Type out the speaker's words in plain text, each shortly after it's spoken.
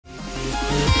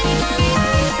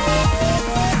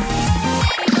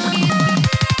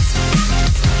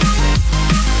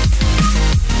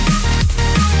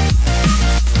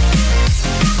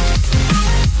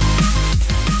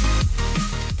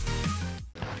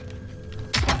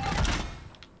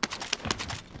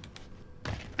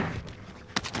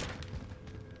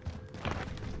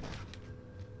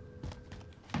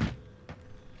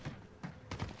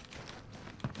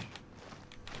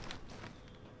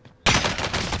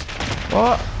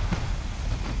What?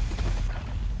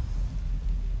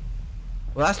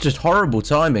 Well, that's just horrible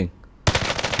timing.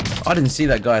 I didn't see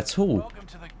that guy at all. Welcome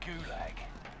to the Gulag,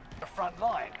 the front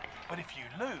line. But if you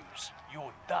lose,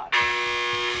 you're done.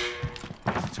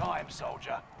 It's time,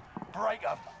 soldier. Break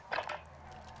 'em.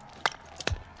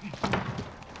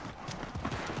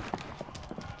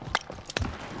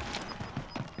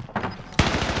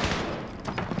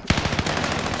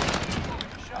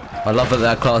 I love that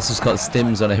that class has got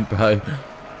stims on it, bro.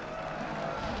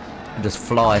 Just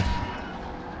fly.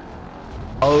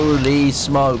 Holy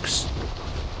smokes.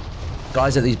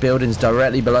 Guys at these buildings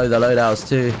directly below the loadouts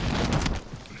too.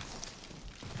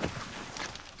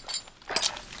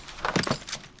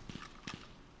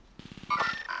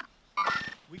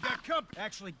 We got company.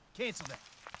 Actually, cancel that.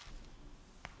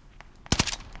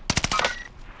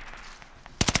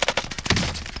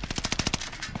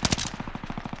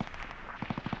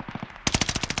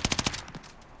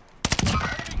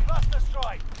 Enemy cluster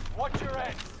strike. Watch your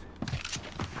heads.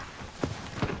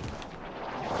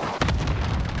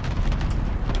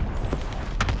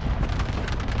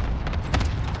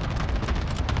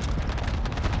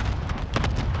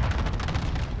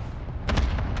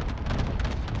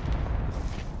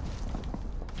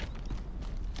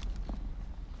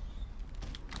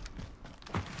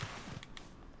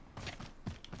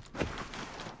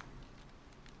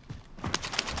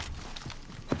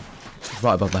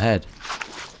 Right above my head.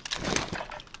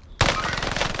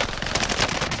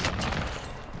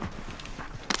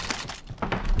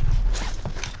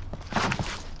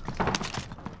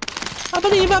 I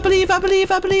believe, I believe, I believe,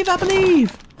 I believe, I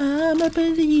believe. I'm a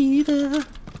believer.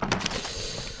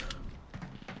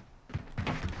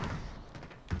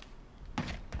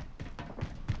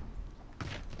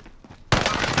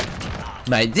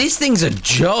 Mate, this thing's a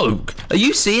joke. Are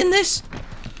you seeing this?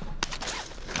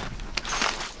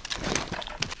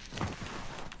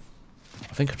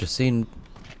 I think I've just seen...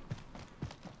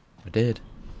 I did.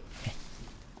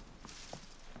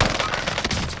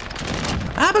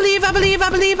 I believe, I believe, I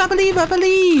believe, I believe, I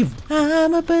believe.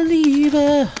 I'm a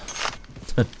believer.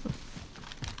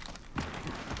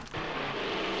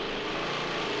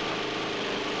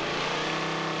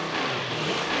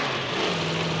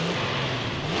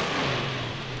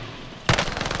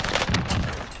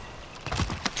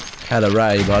 Hella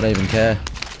Ray, but I don't even care.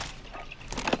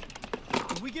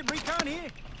 Did we get recon here?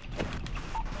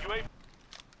 UAV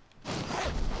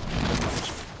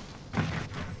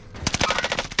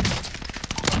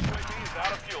is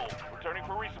out of fuel. Returning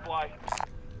for resupply.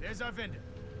 There's our vendor.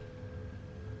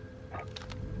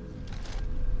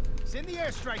 Send the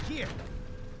airstrike here.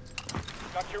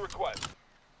 Got your request.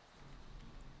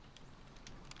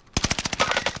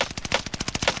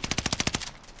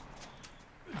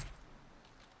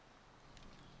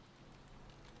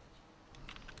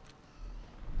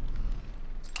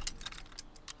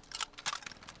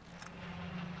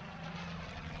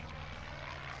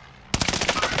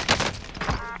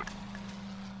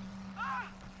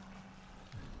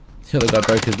 The other guy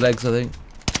broke his legs, I think.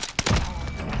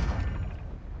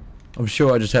 I'm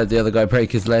sure I just heard the other guy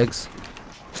break his legs.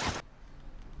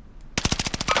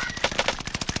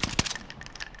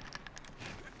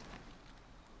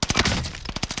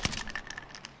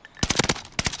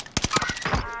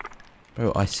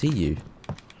 Bro, I see you.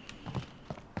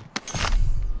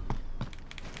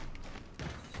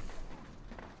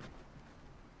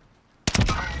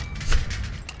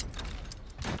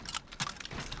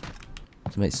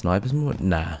 To make snipers more?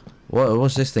 Nah.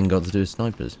 What's this thing got to do with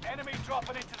snipers? Enemy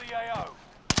dropping into the AO.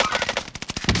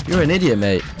 You're an idiot,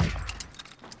 mate.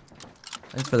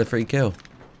 Thanks for the free kill.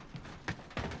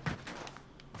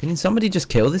 Can somebody just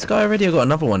kill this guy already? I've got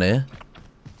another one here.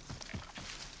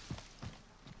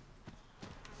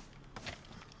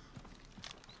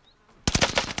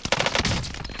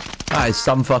 That is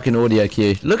some fucking audio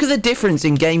cue. Look at the difference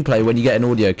in gameplay when you get an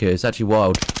audio cue. It's actually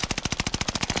wild.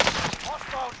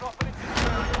 Hostile dropping into the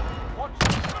area. Watch.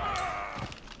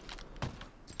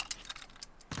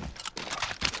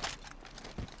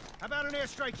 How about an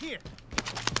airstrike here?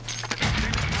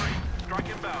 Strike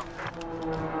inbound.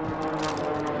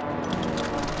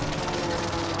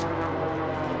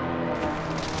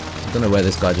 I don't know where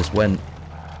this guy just went.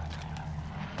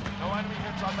 No enemy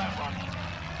hits on that one.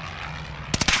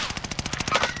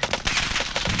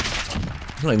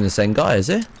 It's not even the same guy, is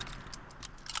it?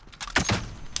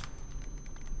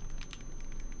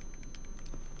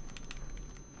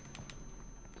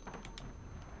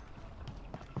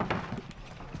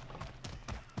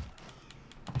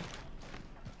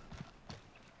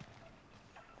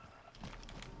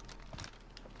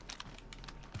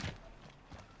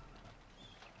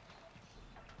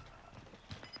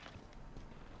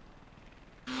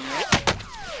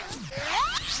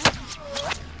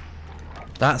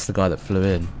 That's the guy that flew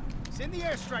in. Send the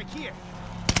airstrike here.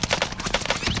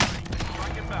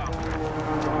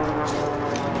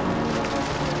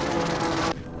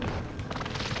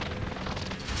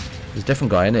 There's a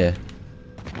different guy in here.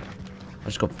 I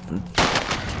just got...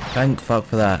 Thank fuck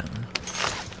for that.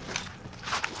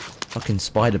 Fucking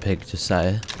spider pig just sat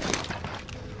here.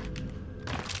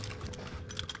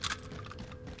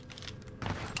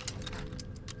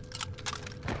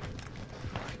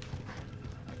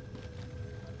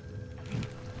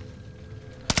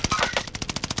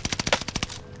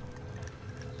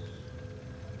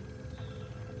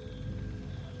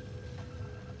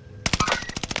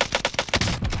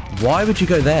 Why would you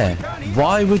go there?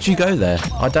 Why would you go there?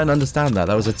 I don't understand that.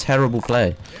 That was a terrible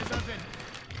play.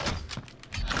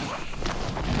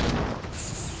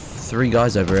 3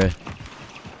 guys over here.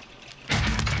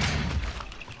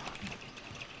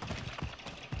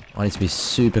 I need to be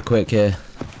super quick here.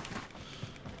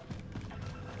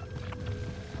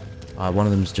 One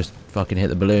of them's just fucking hit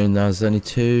the balloon. There's only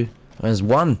 2. There's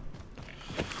 1.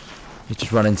 He's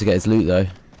just running to get his loot though.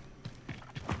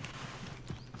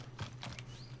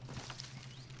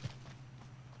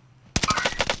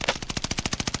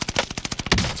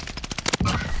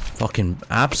 Fucking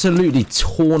absolutely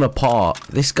torn apart.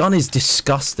 This gun is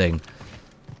disgusting.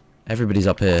 Everybody's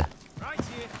up here. Right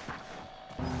here.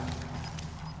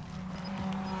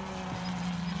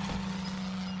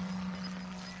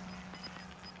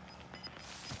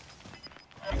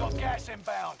 You got gas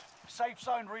inbound. Safe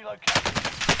zone relocated.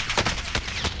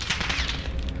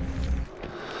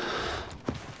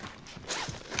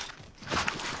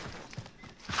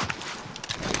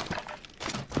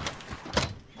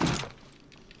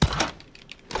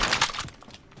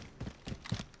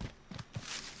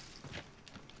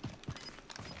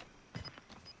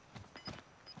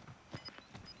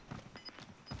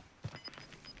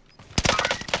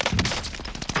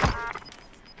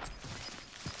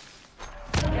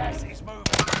 Gas is moving.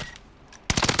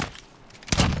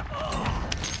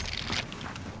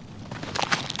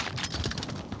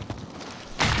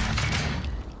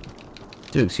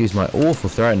 Do excuse my awful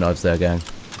throwing knives there, gang.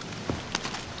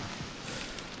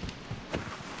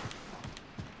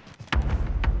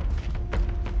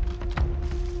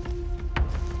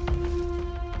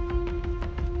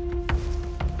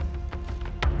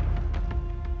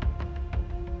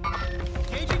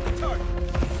 Engaging the target.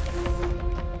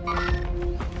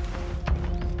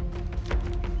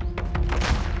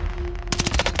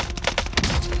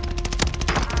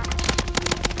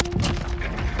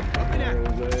 Up and out.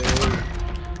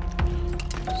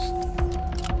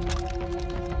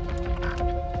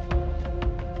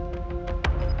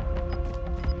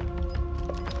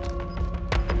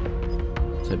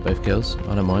 Take both kills.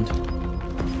 I don't mind.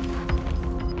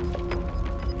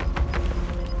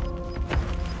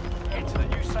 Into the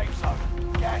new safe zone.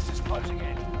 Gas is closing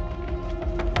in.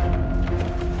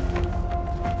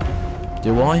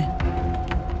 Do I?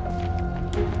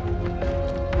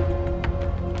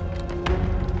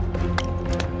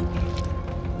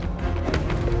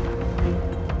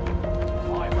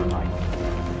 Five remain.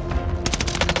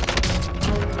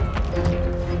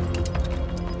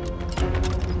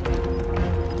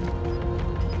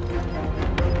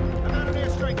 I'm out of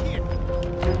airstrike here.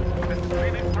 This is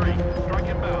Phoenix 3. Strike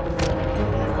inbound.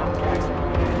 You've got gas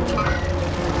moving in.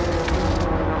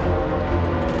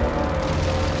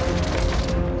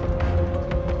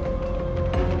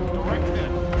 Direct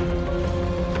hit.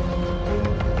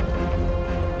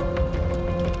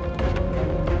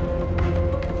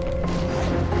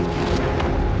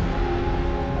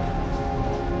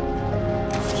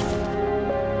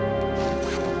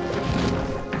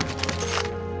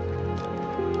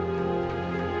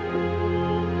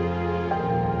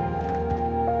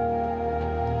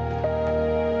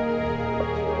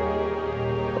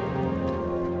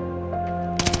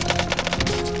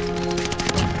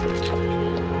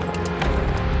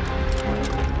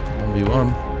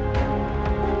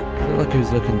 I look like he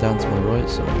was looking down to my right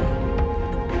somewhere.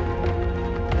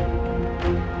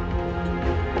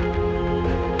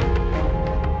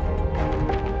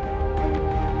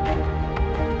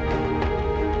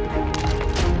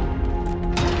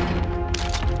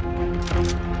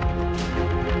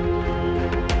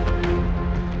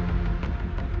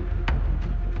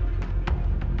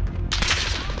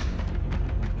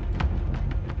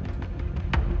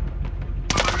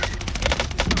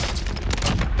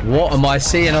 What am I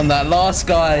seeing on that last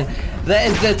guy?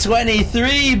 There's the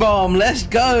 23 bomb. Let's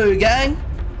go, gang.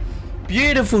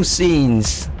 Beautiful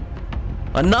scenes.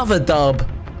 Another dub.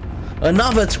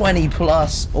 Another 20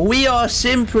 plus. We are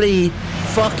simply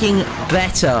fucking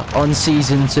better on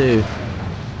season 2.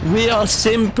 We are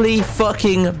simply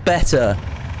fucking better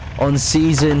on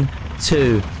season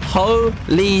 2.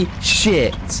 Holy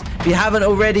shit. If you haven't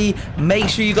already, make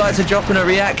sure you guys are dropping a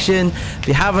reaction. If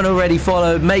you haven't already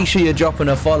followed, make sure you're dropping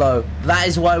a follow. That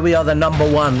is why we are the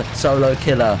 #1 solo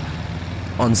killer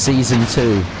on season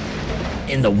 2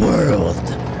 in the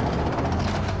world.